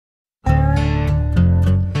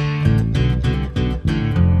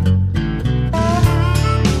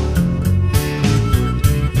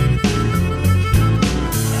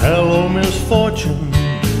misfortune,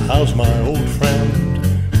 how's my old friend,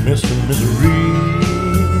 Mr. Misery?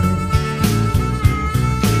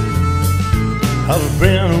 I've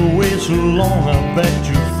been away so long, I bet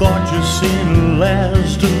you thought you seen the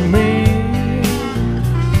last of me.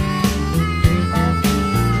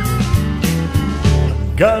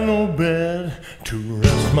 I've got no bed to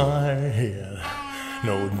rest my head,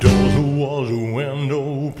 no doors or walls or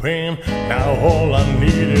window pane. Now all I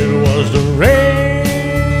needed was the rain,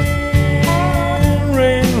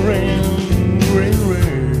 rain, rain, rain,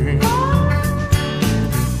 rain.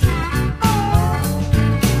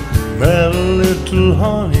 Met a little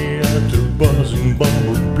honey at the buzzing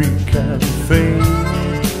bumblebee cafe.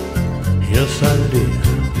 Yes, I did.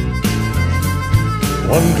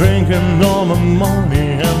 One drink and all my money,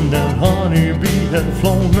 and that honeybee had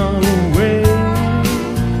flown away.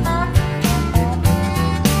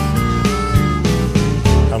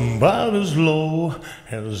 I'm about as low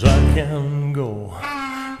as I can go,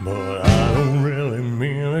 but I don't really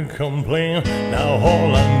mean to complain. Now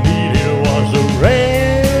all I need